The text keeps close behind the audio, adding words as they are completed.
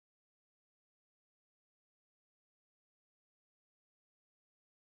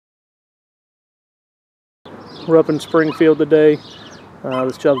We're up in Springfield today.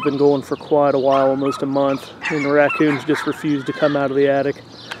 This job's been going for quite a while, almost a month, and the raccoons just refused to come out of the attic.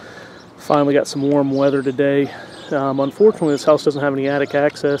 Finally got some warm weather today. Unfortunately, this house doesn't have any attic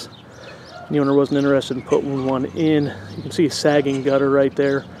access. The owner wasn't interested in putting one in. You can see a sagging gutter right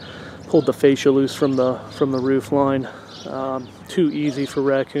there. Pulled the fascia loose from the roof line. Too easy for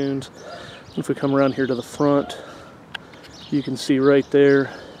raccoons. If we come around here to the front, you can see right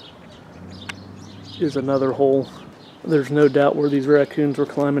there is another hole. There's no doubt where these raccoons were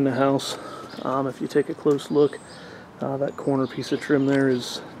climbing the house. If you take a close look, that corner piece of trim there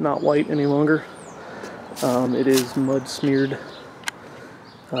is not white any longer. It is mud smeared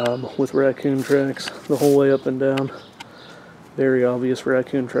with raccoon tracks the whole way up and down. Very obvious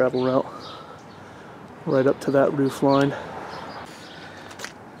raccoon travel route right up to that roof line.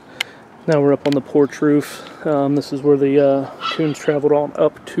 Now we're up on the porch roof. This is where the raccoons traveled on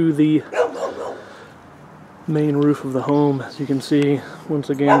up to the main roof of the home. As you can see, once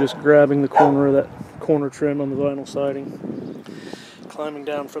again, just grabbing the corner of that corner trim on the vinyl siding, climbing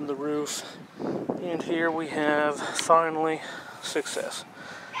down from the roof, and here we have finally success.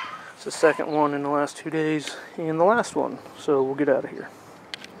 It's the second one in the last 2 days and the last one, so we'll get out of here.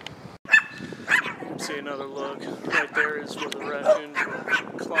 You can see another look. Right there is where the raccoons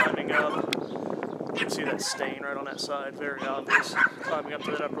were climbing up. You can see that stain right on that side, very obvious. Climbing up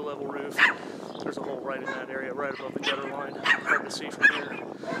to that upper level roof. There's a hole right in that area, right above the gutter line. Hard to see from here.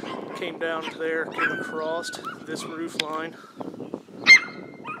 Came down to there, came across this roof line,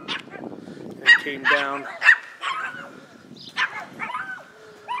 and came down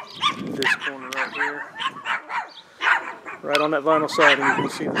this corner right here. Right on that vinyl siding, you can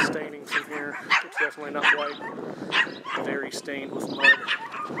see the staining from here. It's definitely not white. Very stained with mud.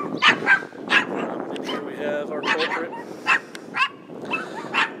 And here we have our culprit.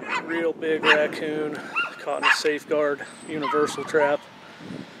 Real big raccoon caught in a safeguard universal trap.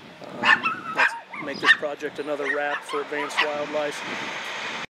 Let's make this project another wrap for advanced wildlife.